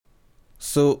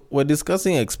So we're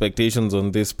discussing expectations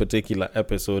on this particular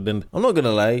episode, and I'm not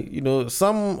gonna lie,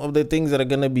 some of the things that are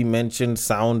gonna be mentioned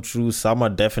sound true, some are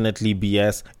definitely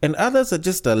BS, and others are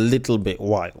just a little bit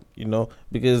wild,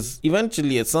 because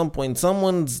eventually at some point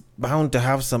someone's bound to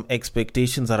have some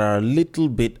expectations that are a little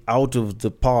bit out of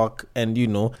the park and,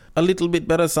 a little bit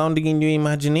better sounding in your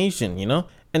imagination,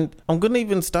 And I'm going to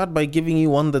even start by giving you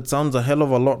one that sounds a hell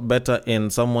of a lot better in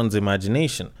someone's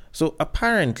imagination. So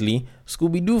apparently,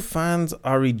 Scooby-Doo fans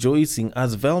are rejoicing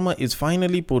as Velma is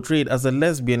finally portrayed as a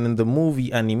lesbian in the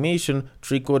movie animation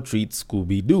Trick or Treat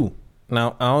Scooby-Doo.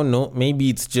 Now, I don't know, maybe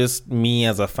it's just me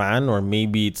as a fan, or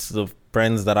maybe it's the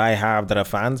friends that I have that are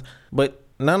fans, but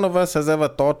none of us has ever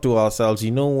thought to ourselves,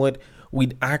 you know what,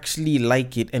 we'd actually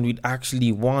like it and we'd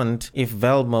actually want if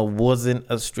Velma wasn't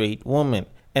a straight woman.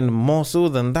 And more so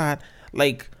than that,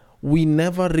 we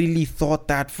never really thought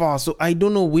that far. So I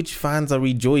don't know which fans are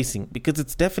rejoicing, because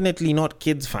it's definitely not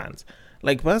kids fans.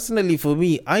 Personally for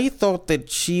me, I thought that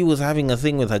she was having a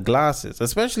thing with her glasses,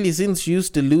 especially since she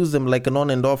used to lose them like an on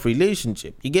and off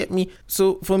relationship. You get me?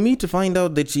 So for me to find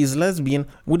out that she's lesbian,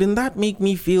 wouldn't that make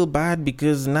me feel bad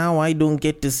because now I don't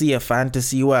get to see a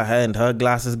fantasy where her and her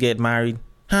glasses get married?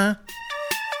 Huh?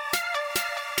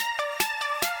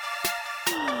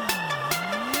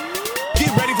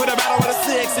 Ready for the battle of the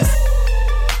sexes.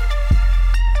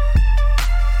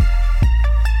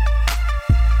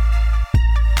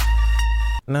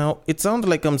 Now, it sounds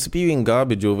like I'm spewing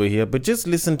garbage over here, but just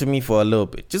listen to me for a little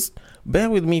bit. Just bear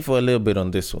with me for a little bit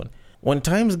on this one. When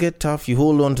times get tough, you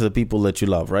hold on to the people that you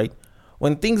love, right?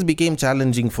 When things became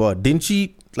challenging for her, didn't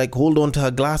she hold on to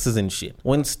her glasses and shit?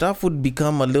 When stuff would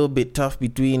become a little bit tough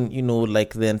between,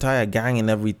 the entire gang and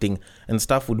everything, and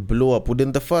stuff would blow up,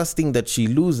 wouldn't the first thing that she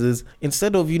loses,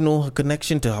 instead of, her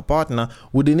connection to her partner,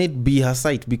 wouldn't it be her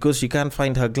sight because she can't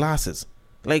find her glasses?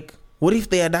 What if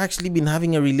they had actually been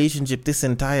having a relationship this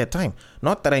entire time?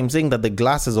 Not that I'm saying that the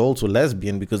glasses are also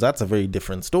lesbian, because that's a very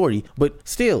different story, but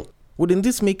still, wouldn't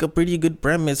this make a pretty good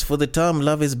premise for the term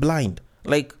love is blind?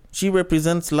 She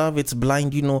represents love, it's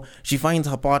blind, she finds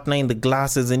her partner in the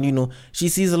glasses and, she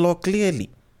sees a lot clearly.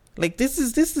 This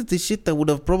is the shit that would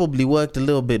have probably worked a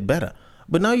little bit better.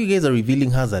 But now you guys are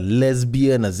revealing her as a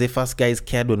lesbian, as if us guys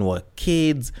cared when we were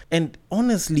kids. And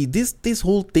honestly, this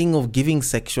whole thing of giving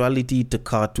sexuality to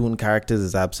cartoon characters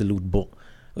is absolute bull.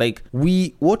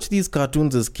 We watch these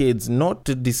cartoons as kids not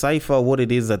to decipher what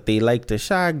it is that they like to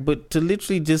shag, but to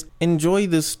literally just enjoy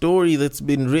the story that's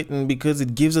been written because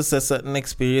it gives us a certain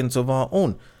experience of our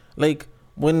own.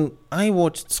 When I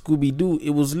watched Scooby-Doo,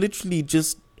 it was literally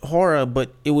just horror,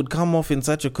 but it would come off in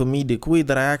such a comedic way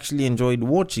that I actually enjoyed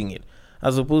watching it,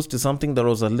 as opposed to something that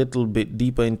was a little bit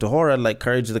deeper into horror like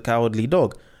Courage the Cowardly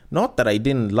Dog. Not that I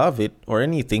didn't love it or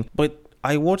anything, but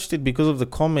I watched it because of the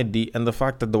comedy and the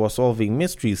fact that they were solving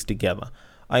mysteries together.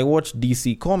 I watched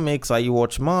DC Comics, I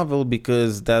watch Marvel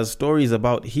because there's stories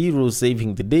about heroes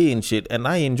saving the day and shit, and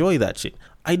I enjoy that shit.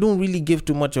 I don't really give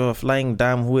too much of a flying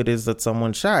damn who it is that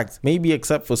someone shags, maybe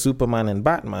except for Superman and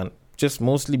Batman, just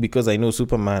mostly because I know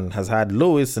Superman has had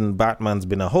Lois and Batman's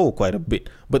been a hoe quite a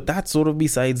bit, but that's sort of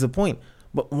besides the point.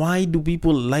 But why do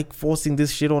people like forcing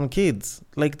this shit on kids?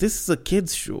 This is a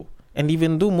kids show. And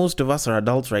even though most of us are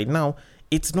adults right now,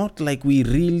 it's not like we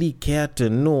really care to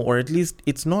know, or at least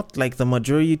it's not like the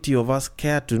majority of us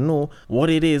care to know what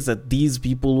it is that these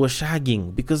people were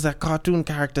shagging, because they're cartoon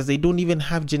characters, they don't even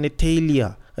have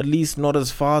genitalia, at least not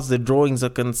as far as the drawings are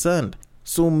concerned.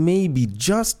 So maybe,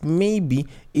 just maybe,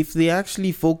 if they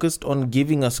actually focused on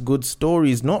giving us good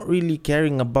stories, not really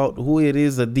caring about who it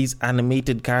is that these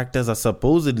animated characters are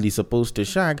supposedly supposed to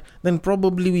shag, then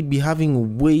probably we'd be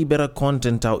having way better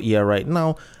content out here right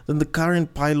now than the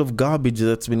current pile of garbage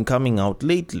that's been coming out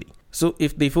lately. So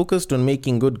if they focused on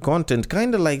making good content,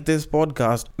 kind of like this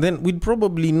podcast, then we'd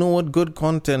probably know what good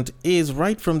content is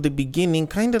right from the beginning,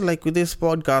 kind of like with this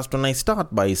podcast when I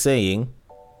start by saying,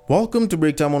 welcome to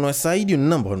Break Time on West Side, your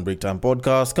number one Break Time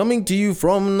podcast, coming to you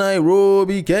from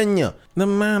Nairobi, Kenya. The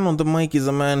man on the mic is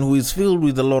a man who is filled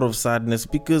with a lot of sadness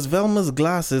because Velma's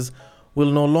glasses will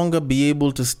no longer be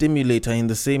able to stimulate her in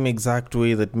the same exact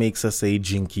way that makes her say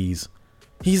jinkies.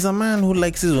 He's a man who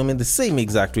likes his women the same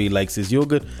exact way he likes his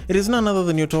yogurt. It is none other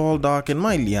than your tall, dark, and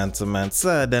mildly handsome man,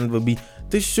 Sir Denver B.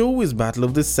 This show is Battle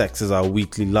of the Sexes, our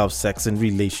weekly love, sex, and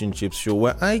relationships show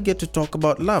where I get to talk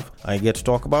about love, I get to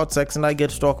talk about sex, and I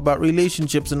get to talk about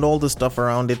relationships and all the stuff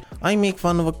around it. I make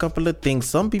fun of a couple of things,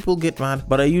 some people get mad,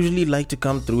 but I usually like to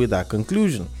come through with that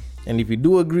conclusion. And if you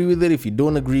do agree with it, if you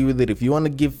don't agree with it, if you want to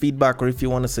give feedback or if you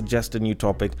want to suggest a new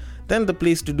topic, then the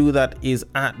place to do that is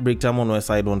at Breaktime on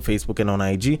Westside on Facebook and on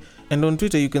IG. And on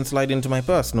Twitter, you can slide into my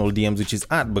personal DMs, which is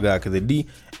at BagakaTheD.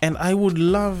 And I would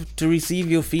love to receive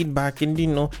your feedback and,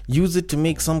 use it to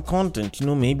make some content.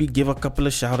 Maybe give a couple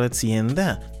of shout-outs here and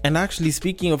there. And actually,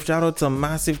 speaking of shout-outs, a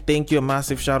massive thank you, a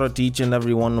massive shout-out to each and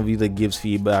every one of you that gives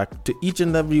feedback, to each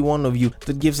and every one of you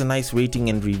that gives a nice rating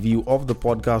and review of the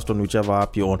podcast on whichever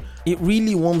app you're on. It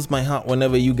really warms my heart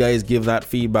whenever you guys give that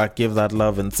feedback, give that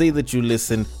love, and say that you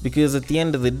listen, because at the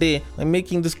end of the day, I'm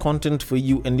making this content for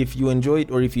you, and if you enjoy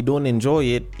it or if you don't enjoy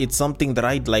it, it's something that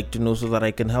I'd like to know so that I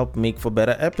can help make for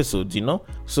better episodes,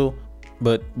 So,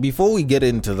 but before we get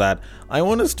into that, I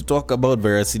want us to talk about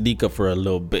Vera Sidika for a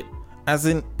little bit. As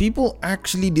in, people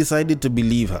actually decided to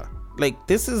believe her. Like,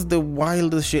 this is the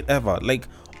wildest shit ever. Like,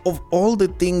 of all the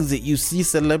things that you see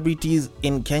celebrities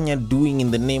in Kenya doing in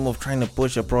the name of trying to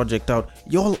push a project out,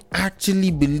 y'all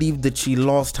actually believe that she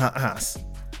lost her ass.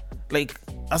 Like,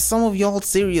 are some of y'all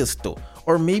serious though?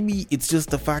 Or maybe it's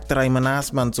just the fact that I'm an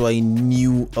ass man, so I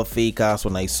knew a fake ass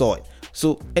when I saw it.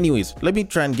 So anyways, let me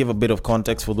try and give a bit of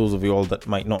context for those of you all that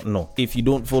might not know. If you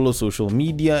don't follow social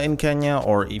media in Kenya,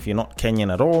 or if you're not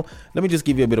Kenyan at all, let me just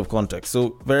give you a bit of context.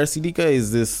 So Vera Sidika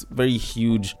is this very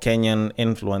huge Kenyan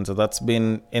influencer that's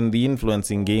been in the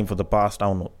influencing game for the past,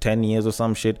 10 years or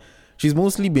some shit. She's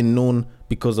mostly been known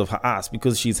because of her ass,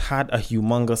 because she's had a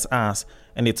humongous ass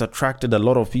and it's attracted a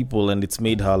lot of people and it's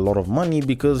made her a lot of money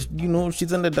because,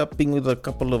 she's ended up being with a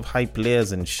couple of high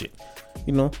players and shit.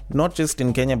 Not just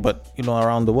in Kenya, but,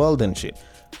 around the world and shit.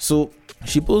 So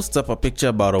she posts up a picture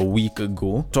about a week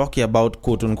ago talking about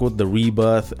quote unquote the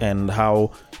rebirth and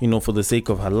how, for the sake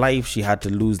of her life, she had to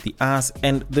lose the ass.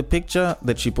 And the picture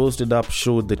that she posted up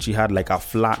showed that she had like a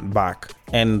flat back.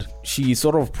 And she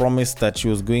sort of promised that she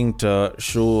was going to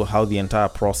show how the entire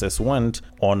process went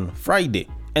on Friday.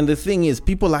 And the thing is,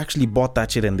 people actually bought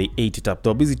that shit and they ate it up. They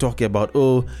were busy talking about,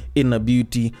 inner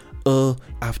beauty.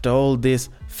 After all this,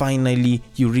 finally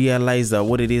you realize that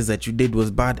what it is that you did was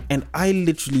bad. And I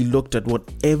literally looked at what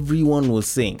everyone was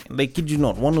saying. Like, kid you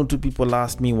not, 1 or 2 people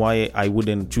asked me why I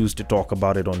wouldn't choose to talk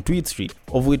about it on Tweet Street,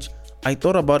 of which I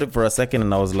thought about it for a second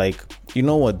and I was like, you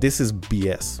know what, this is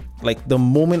BS. Like, the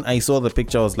moment I saw the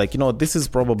picture, I was like, this is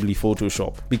probably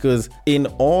Photoshop. Because in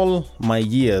all my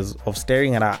years of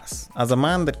staring at ass, as a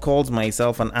man that calls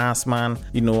myself an ass man,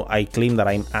 I claim that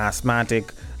I'm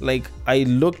asthmatic. Like, I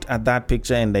looked at that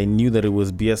picture and I knew that it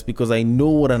was BS, because I know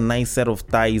what a nice set of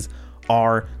thighs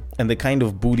are and the kind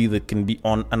of booty that can be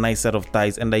on a nice set of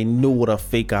thighs, and I know what a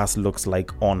fake ass looks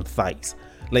like on thighs.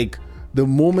 Like, the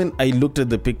moment I looked at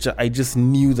the picture, I just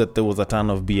knew that there was a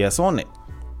ton of BS on it.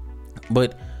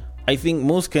 But I think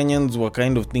most Kenyans were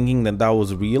kind of thinking that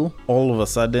was real. All of a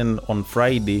sudden on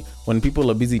Friday, when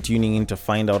people are busy tuning in to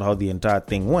find out how the entire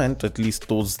thing went, at least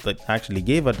those that actually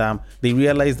gave a damn, they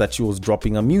realized that she was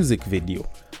dropping a music video,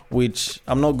 which,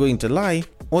 I'm not going to lie,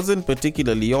 wasn't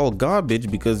particularly all garbage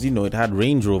because, it had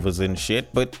Range Rovers and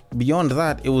shit. But beyond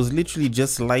that, it was literally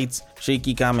just lights,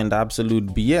 shaky cam, and absolute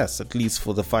BS, at least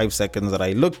for the 5 seconds that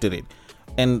I looked at it.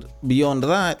 And beyond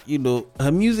that,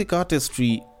 her music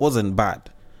artistry wasn't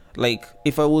bad. Like,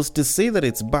 if I was to say that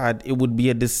it's bad, it would be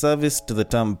a disservice to the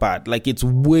term bad. Like, it's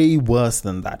way worse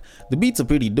than that. The beats are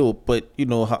pretty dope, but,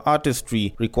 her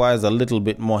artistry requires a little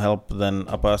bit more help than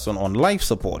a person on life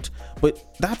support. But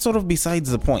that's sort of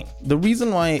besides the point. The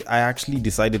reason why I actually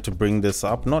decided to bring this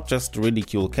up, not just to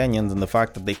ridicule Kenyans and the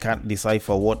fact that they can't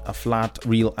decipher what a flat,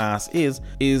 real ass is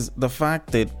the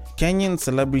fact that Kenyan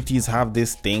celebrities have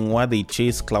this thing where they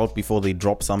chase clout before they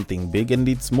drop something big, and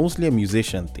it's mostly a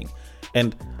musician thing.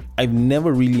 And I've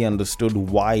never really understood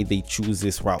why they choose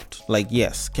this route. Like,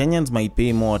 yes, Kenyans might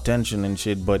pay more attention and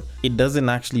shit, but it doesn't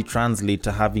actually translate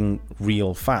to having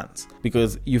real fans.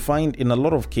 Because you find in a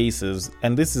lot of cases,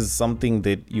 and this is something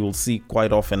that you'll see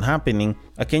quite often happening,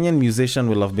 a Kenyan musician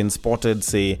will have been spotted,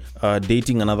 say,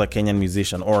 dating another Kenyan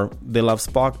musician, or they'll have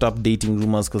sparked up dating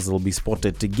rumors because they'll be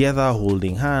spotted together,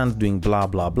 holding hands, doing blah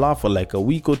blah blah for like a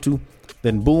week or two.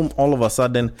 Then boom, all of a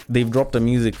sudden, they've dropped a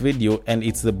music video and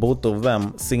it's the both of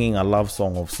them singing a love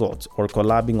song of sorts or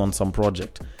collabing on some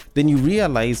project. Then you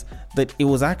realize that it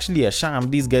was actually a sham.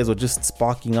 These guys were just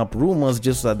sparking up rumors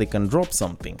just so that they can drop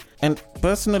something. And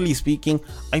personally speaking,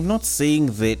 I'm not saying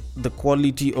that the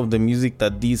quality of the music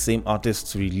that these same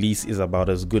artists release is about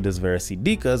as good as Vera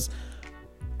Sidika's.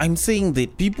 I'm saying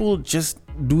that people just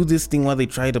do this thing where they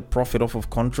try to profit off of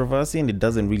controversy and it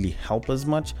doesn't really help as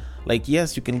much. Like,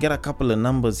 yes, you can get a couple of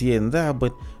numbers here and there,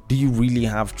 but do you really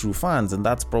have true fans? And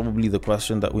that's probably the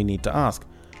question that we need to ask.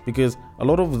 Because a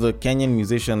lot of the Kenyan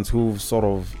musicians who've sort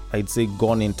of, I'd say,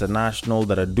 gone international,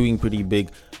 that are doing pretty big,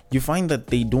 you find that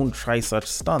they don't try such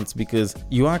stunts, because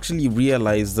you actually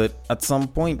realize that at some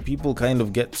point people kind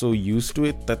of get so used to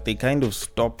it that they kind of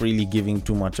stop really giving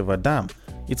too much of a damn.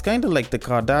 It's kind of like the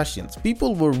Kardashians.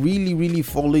 People were really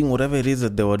following whatever it is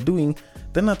that they were doing.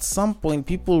 Then at some point,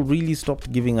 people really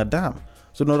stopped giving a damn.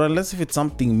 So not unless if it's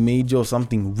something major or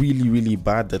something really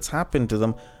bad that's happened to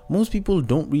them, most people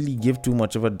don't really give too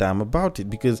much of a damn about it,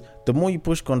 because the more you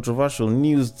push controversial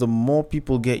news, the more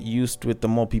people get used to it, the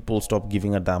more people stop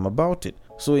giving a damn about it.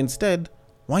 So instead,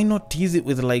 why not tease it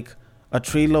with like a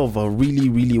trailer of a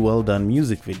really well done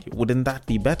music video? Wouldn't that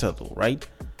be better though, right?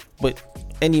 But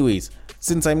anyways,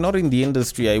 since I'm not in the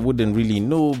industry, I wouldn't really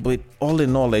know, but all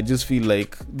in all, I just feel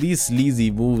like these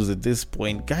sleazy moves at this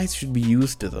point, guys should be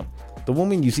used to them. The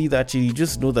moment you see that shit, you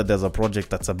just know that there's a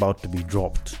project that's about to be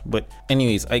dropped. But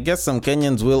anyways, I guess some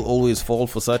Kenyans will always fall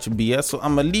for such BS, so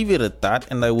I'm gonna leave it at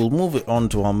that, and I will move it on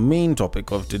to our main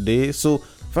topic of today. So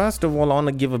first of all, I want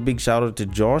to give a big shout out to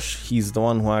Josh. He's the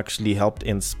one who actually helped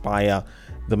inspire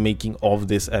the making of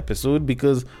this episode,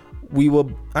 because we were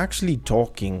actually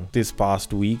talking this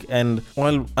past week, and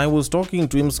while I was talking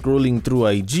to him scrolling through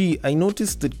IG, I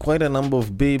noticed that quite a number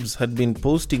of babes had been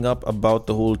posting up about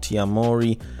the whole Tia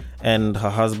Mowry and her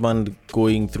husband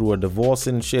going through a divorce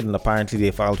and shit, and apparently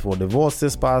they filed for divorce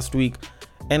this past week,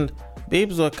 and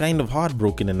babes were kind of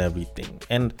heartbroken and everything.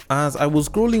 And as I was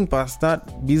scrolling past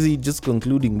that, busy just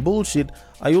concluding bullshit,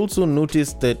 I also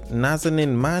noticed that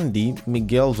Nazanin Mandy,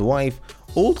 Miguel's wife,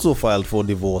 also filed for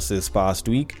divorce this past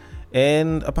week.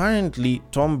 And apparently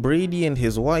Tom Brady and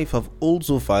his wife have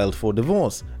also filed for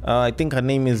divorce. I think her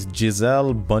name is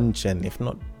Gisele Bunchen, if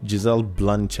not Gisele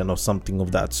Blunchen or something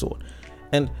of that sort.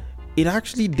 And it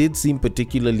actually did seem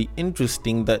particularly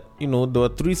interesting that, there were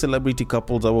 3 celebrity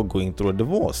couples that were going through a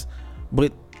divorce.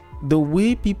 But the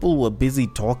way people were busy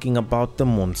talking about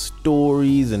them on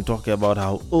stories and talking about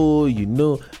how,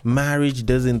 marriage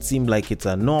doesn't seem like it's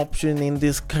an option in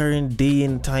this current day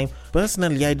and time.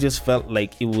 Personally, I just felt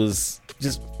like it was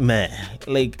just meh.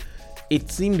 Like, it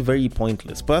seemed very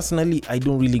pointless. Personally, I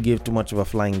don't really give too much of a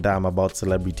flying damn about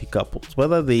celebrity couples.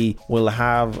 Whether they will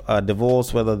have a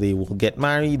divorce, whether they will get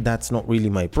married, that's not really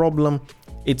my problem.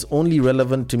 It's only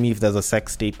relevant to me if there's a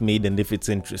sex tape made and if it's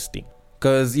interesting.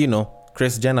 Because,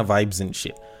 Kris Jenner vibes and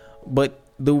shit. But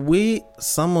the way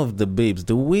some of the babes,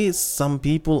 the way some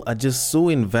people are just so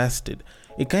invested,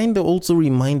 it kind of also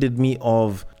reminded me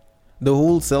of the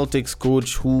whole Celtics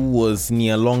coach who was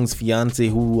Nia Long's fiance,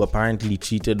 who apparently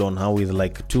cheated on her with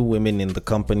like 2 women in the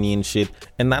company and shit.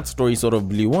 And that story sort of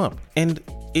blew up. And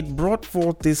it brought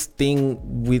forth this thing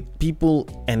with people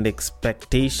and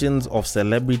expectations of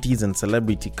celebrities and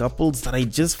celebrity couples that I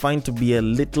just find to be a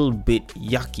little bit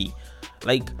yucky.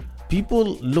 Like,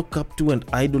 people look up to and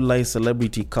idolize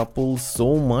celebrity couples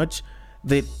so much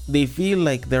that they feel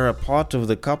like they're a part of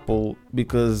the couple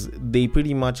because they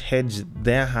pretty much hedge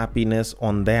their happiness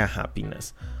on their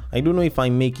happiness. I don't know if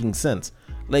I'm making sense.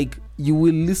 Like, you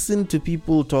will listen to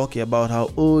people talking about how,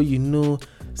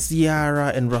 Ciara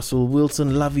and Russell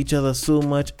Wilson love each other so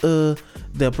much,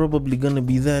 they're probably gonna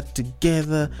be there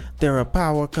together, they're a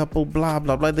power couple, blah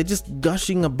blah blah. They're just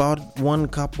gushing about one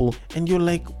couple, and you're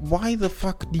like, why the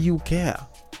fuck do you care?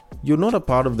 You're not a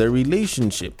part of their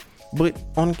relationship. But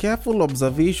on careful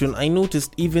observation, I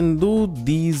noticed even though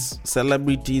these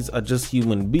celebrities are just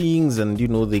human beings and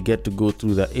they get to go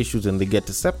through their issues and they get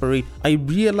to separate, I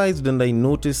realized and I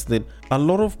noticed that a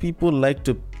lot of people like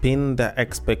to pin their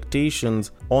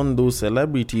expectations on those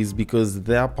celebrities because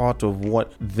they're part of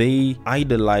what they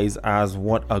idolize as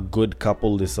what a good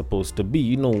couple is supposed to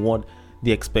be. What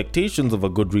the expectations of a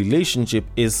good relationship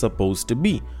is supposed to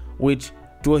be, which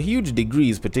to a huge degree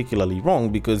is particularly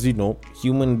wrong because,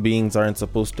 human beings aren't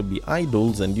supposed to be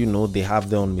idols and, they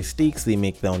have their own mistakes, they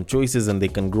make their own choices and they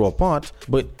can grow apart.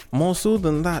 But more so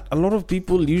than that, a lot of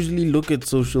people usually look at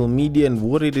social media and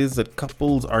what it is that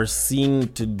couples are seen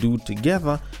to do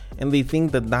together, and they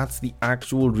think that that's the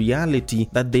actual reality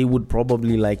that they would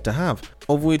probably like to have.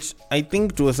 Of which I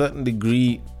think to a certain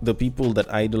degree, the people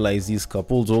that idolize these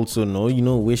couples also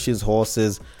know, wishes,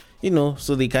 horses,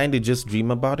 so they kind of just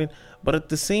dream about it. But at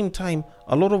the same time,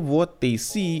 a lot of what they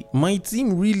see might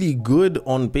seem really good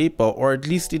on paper, or at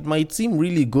least it might seem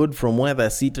really good from where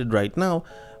they're seated right now.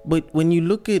 But when you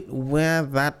look at where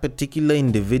that particular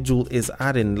individual is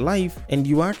at in life and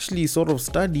you actually sort of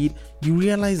study it, you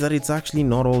realize that it's actually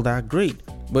not all that great.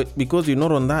 But because you're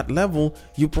not on that level,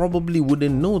 you probably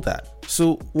wouldn't know that.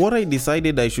 So what I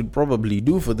decided I should probably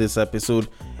do for this episode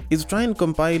is try and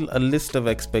compile a list of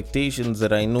expectations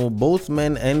that I know both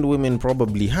men and women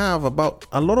probably have about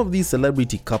a lot of these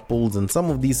celebrity couples and some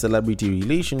of these celebrity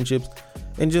relationships,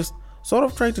 and just sort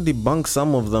of try to debunk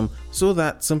some of them so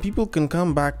that some people can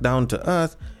come back down to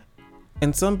earth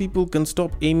and some people can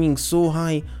stop aiming so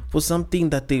high for something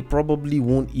that they probably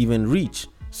won't even reach.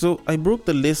 So I broke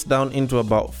the list down into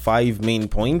about 5 main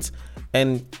points,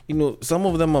 and some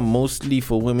of them are mostly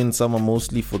for women, some are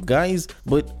mostly for guys,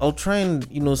 but I'll try and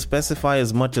specify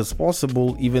as much as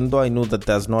possible, even though I know that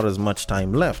there's not as much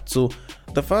time left. So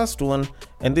the first one,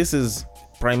 and this is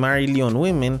primarily on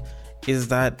women, is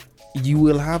that you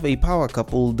will have a power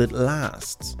couple that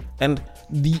lasts. And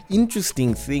the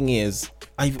interesting thing is,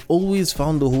 I've always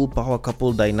found the whole power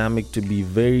couple dynamic to be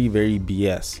very, very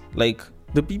BS. Like,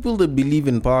 the people that believe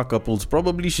in power couples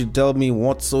probably should tell me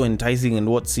what's so enticing and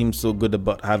what seems so good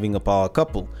about having a power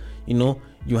couple.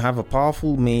 You have a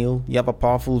powerful male, you have a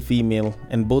powerful female,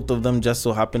 and both of them just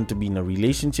so happen to be in a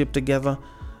relationship together.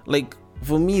 Like,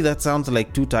 for me, that sounds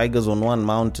like two tigers on one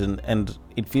mountain, and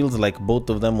it feels like both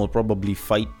of them will probably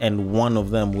fight, and one of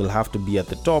them will have to be at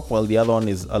the top while the other one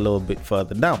is a little bit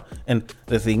further down. And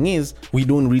the thing is, we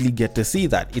don't really get to see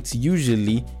that. It's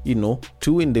usually,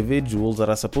 two individuals that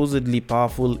are supposedly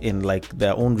powerful in like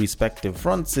their own respective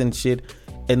fronts and shit,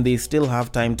 and they still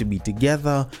have time to be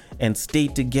together and stay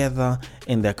together,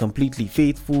 and they're completely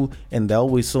faithful, and they're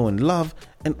always so in love.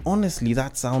 And honestly,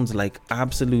 that sounds like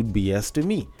absolute BS to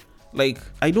me. Like,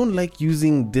 I don't like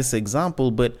using this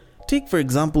example, but take for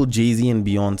example Jay-Z and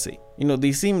Beyonce.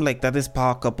 They seem like that is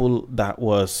power couple that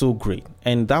was so great,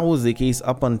 and that was the case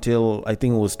up until I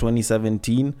think it was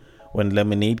 2017 when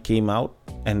Lemonade came out,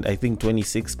 and I think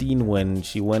 2016 when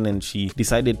she went and she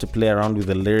decided to play around with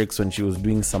the lyrics when she was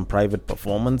doing some private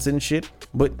performance and shit.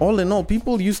 But all in all,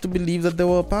 people used to believe that they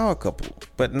were a power couple,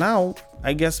 but now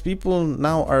I guess people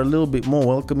now are a little bit more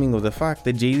welcoming of the fact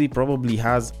that Jay-Z probably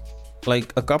has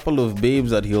like a couple of babes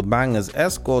that he'll bang as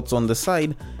escorts on the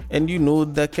side, and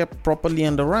they're kept properly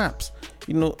under wraps.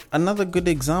 Another good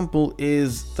example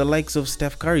is the likes of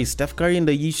Steph Curry and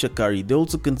Ayesha Curry. They're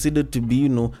also considered to be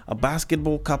a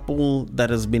basketball couple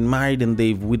that has been married and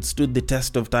they've withstood the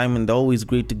test of time and they're always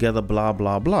great together, blah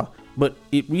blah blah. But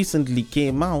it recently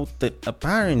came out that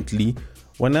apparently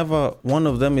whenever one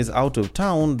of them is out of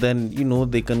town, then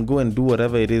they can go and do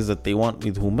whatever it is that they want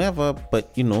with whomever,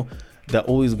 but they're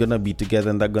always gonna be together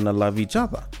and they're gonna love each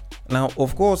other. Now,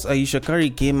 of course, Ayesha Curry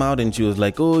came out and she was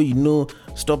like, oh,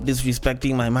 stop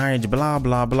disrespecting my marriage, blah,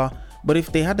 blah, blah. But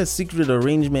if they had a secret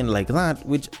arrangement like that,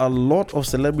 which a lot of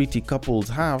celebrity couples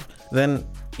have, then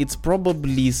it's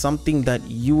probably something that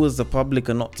you as the public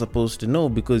are not supposed to know,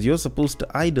 because you're supposed to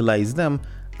idolize them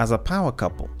as a power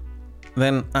couple.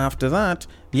 Then after that,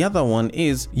 the other one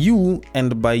is you,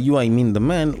 and by you I mean the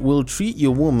man, will treat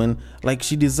your woman like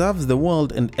she deserves the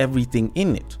world and everything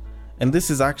in it. And this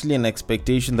is actually an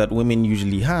expectation that women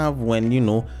usually have when,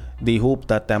 they hope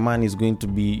that their man is going to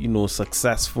be,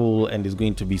 successful and is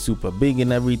going to be super big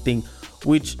and everything,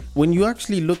 which when you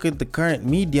actually look at the current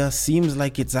media seems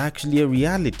like it's actually a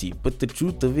reality. But the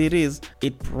truth of it is,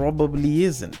 it probably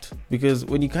isn't. Because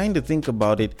when you kind of think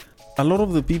about it, a lot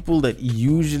of the people that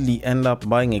usually end up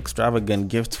buying extravagant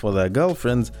gifts for their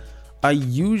girlfriends are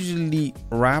usually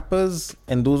rappers,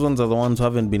 and those ones are the ones who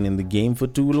haven't been in the game for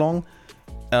too long,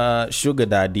 sugar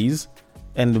daddies,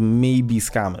 and maybe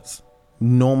scammers.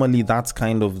 Normally that's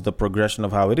kind of the progression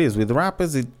of how it is. With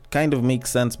rappers, it kind of makes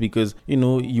sense because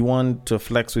you want to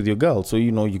flex with your girl, so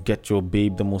you get your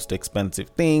babe the most expensive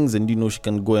things, and she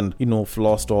can go and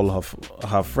floss to all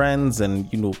her friends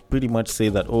and pretty much say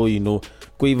that, oh,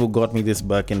 Quavo got me this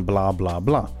Birkin, blah blah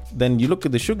blah. Then you look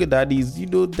at the sugar daddies,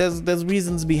 there's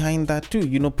reasons behind that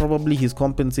too. Probably he's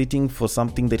compensating for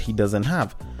something that he doesn't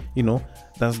have.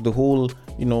 That's the whole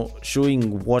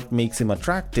showing what makes him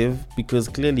attractive, because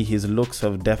clearly his looks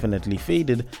have definitely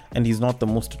faded and he's not the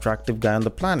most attractive guy on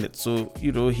the planet. So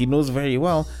he knows very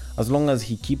well, as long as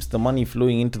he keeps the money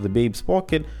flowing into the babe's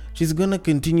pocket, she's gonna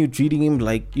continue treating him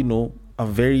like a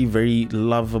very, very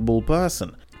lovable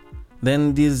person.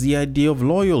 Then there's the idea of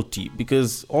loyalty,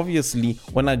 because obviously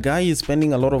when a guy is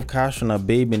spending a lot of cash on a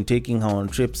babe and taking her on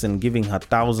trips and giving her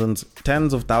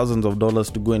tens of thousands of dollars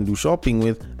to go and do shopping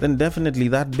with, then definitely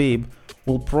that babe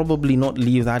will probably not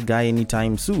leave that guy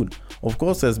anytime soon. Of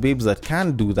course, there's babes that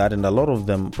can do that, and a lot of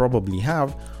them probably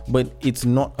have, but it's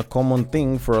not a common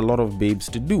thing for a lot of babes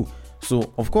to do.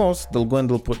 So of course they'll go and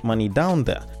they'll put money down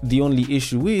there. The only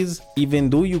issue is,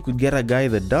 even though you could get a guy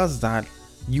that does that,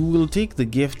 you will take the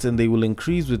gifts and they will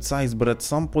increase with size, but at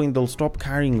some point they'll stop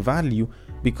carrying value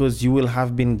because you will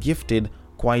have been gifted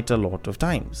quite a lot of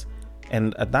times.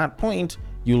 And at that point,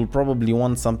 you'll probably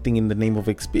want something in the name of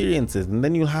experiences, and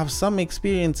then you'll have some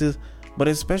experiences, but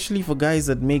especially for guys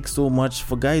that make so much,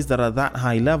 for guys that are that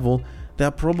high level, they're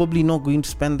probably not going to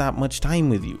spend that much time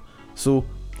with you. So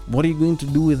what are you going to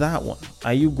do with that one?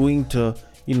 Are you going to,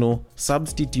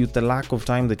 substitute the lack of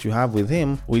time that you have with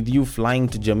him with you flying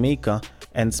to Jamaica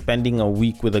and spending a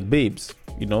week with the babes?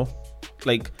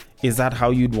 Like, is that how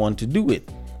you'd want to do it?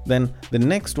 Then the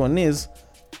next one is,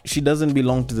 she doesn't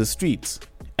belong to the streets.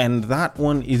 And that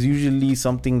one is usually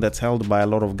something that's held by a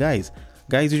lot of guys.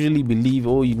 Guys usually believe,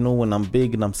 when I'm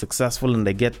big and I'm successful and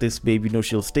I get this babe,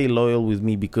 she'll stay loyal with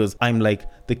me because I'm like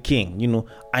the king.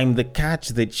 I'm the catch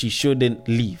that she shouldn't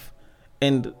leave.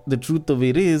 And the truth of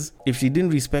it is, if she didn't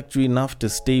respect you enough to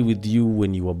stay with you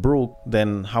when you were broke,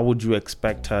 then how would you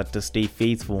expect her to stay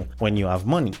faithful when you have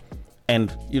money?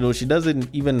 And, she doesn't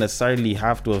even necessarily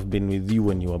have to have been with you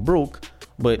when you were broke.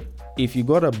 But if you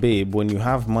got a babe when you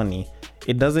have money,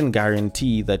 it doesn't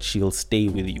guarantee that she'll stay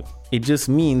with you. It just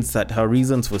means that her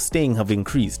reasons for staying have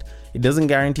increased. It doesn't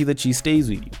guarantee that she stays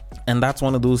with you. And that's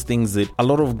one of those things that a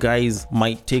lot of guys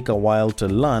might take a while to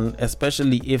learn,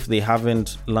 especially if they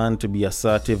haven't learned to be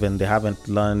assertive and they haven't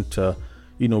learned to,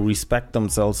 respect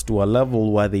themselves to a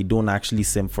level where they don't actually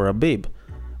simp for a babe.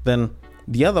 Then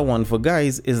the other one for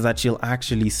guys is that she'll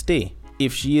actually stay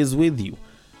if she is with you.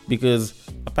 Because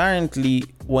apparently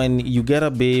when you get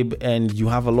a babe and you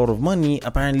have a lot of money,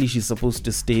 apparently she's supposed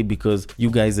to stay because you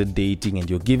guys are dating and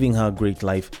you're giving her a great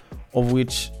life, of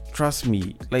which, trust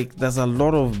me, like, there's a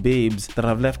lot of babes that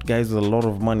have left guys with a lot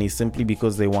of money simply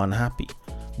because they were unhappy.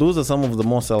 Those are some of the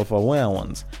more self-aware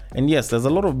ones. And yes, there's a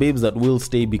lot of babes that will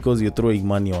stay because you're throwing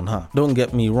money on her. Don't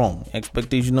get me wrong.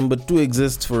 Expectation number 2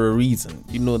 exists for a reason.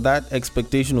 That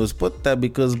expectation was put there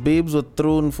because babes were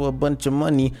thrown for a bunch of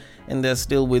money and they're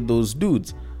still with those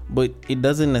dudes. But it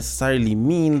doesn't necessarily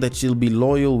mean that she'll be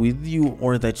loyal with you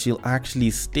or that she'll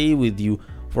actually stay with you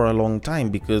for a long time,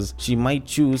 because she might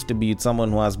choose to be with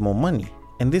someone who has more money.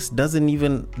 And this doesn't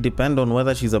even depend on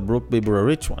whether she's a broke babe or a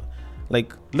rich one.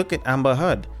 Like, look at Amber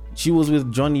Heard. She was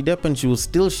with Johnny Depp and she was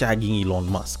still shagging Elon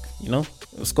Musk,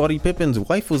 Scottie Pippen's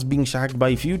wife was being shagged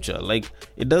by Future. Like,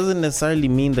 it doesn't necessarily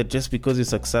mean that just because you're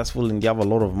successful and you have a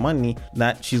lot of money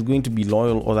that she's going to be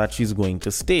loyal or that she's going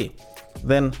to stay.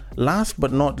 Then last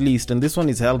but not least, and this one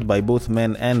is held by both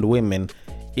men and women,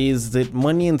 is that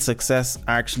money and success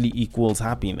actually equals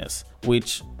happiness,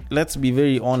 which, let's be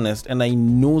very honest, and I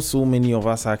know so many of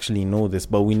us actually know this,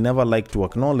 but we never like to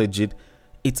acknowledge it,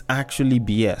 it's actually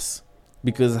BS.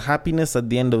 Because happiness at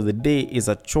the end of the day is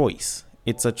a choice.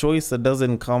 It's a choice that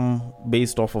doesn't come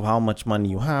based off of how much money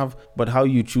you have, but how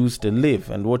you choose to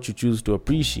live and what you choose to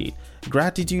appreciate.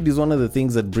 Gratitude is one of the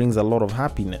things that brings a lot of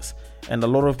happiness. And a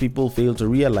lot of people fail to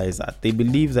realize that. They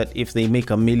believe that if they make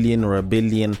 $1 million or $1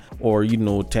 billion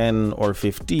or 10 or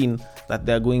 15, that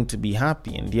they're going to be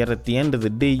happy. And yet at the end of the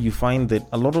day, you find that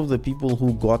a lot of the people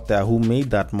who got there, who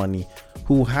made that money,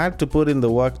 who had to put in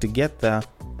the work to get there,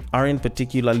 aren't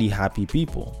particularly happy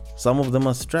people. Some of them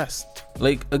are stressed.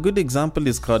 Like, a good example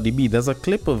is Cardi B. There's a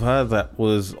clip of her that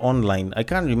was online. I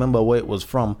can't remember where it was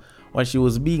from, where she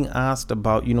was being asked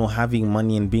about, having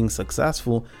money and being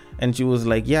successful. And she was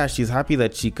like, yeah, she's happy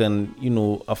that she can,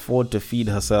 afford to feed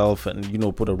herself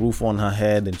and, put a roof on her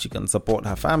head and she can support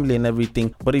her family and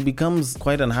everything. But it becomes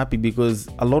quite unhappy because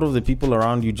a lot of the people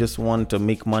around you just want to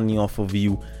make money off of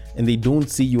you and they don't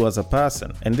see you as a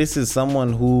person. And this is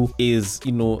someone who is,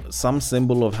 some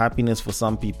symbol of happiness for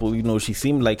some people. She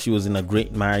seemed like she was in a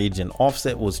great marriage and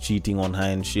Offset was cheating on her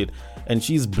and shit. And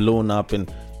she's blown up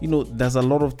and, there's a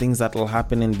lot of things that will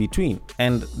happen in between.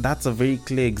 And that's a very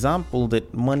clear example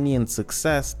that money and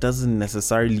success doesn't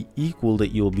necessarily equal that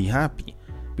you'll be happy.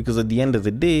 Because at the end of the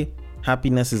day,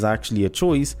 happiness is actually a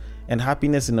choice, and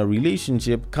happiness in a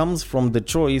relationship comes from the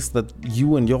choice that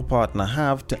you and your partner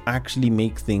have to actually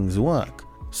make things work.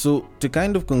 So to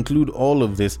kind of conclude all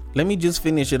of this, let me just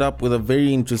finish it up with a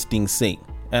very interesting saying.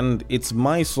 And it's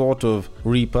my sort of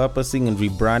repurposing and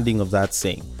rebranding of that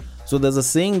saying. So there's a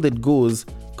saying that goes,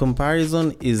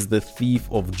 comparison is the thief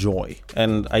of joy.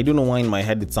 And I don't know why in my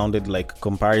head it sounded like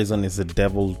comparison is the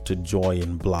devil to joy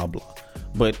and blah blah.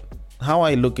 But how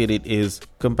I look at it is,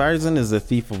 comparison is the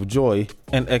thief of joy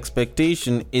and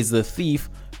expectation is the thief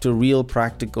to real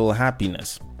practical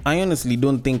happiness. I honestly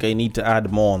don't think I need to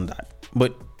add more on that.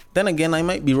 But then again, I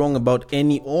might be wrong about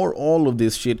any or all of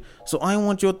this shit. So I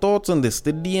want your thoughts on this.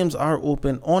 The DMs are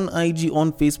open on IG,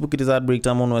 on Facebook. It is at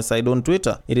Breaktime, on Westside, on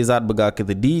Twitter. It is at Bagaka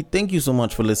the D. Thank you so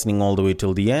much for listening all the way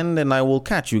till the end. And I will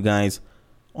catch you guys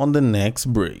on the next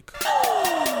break.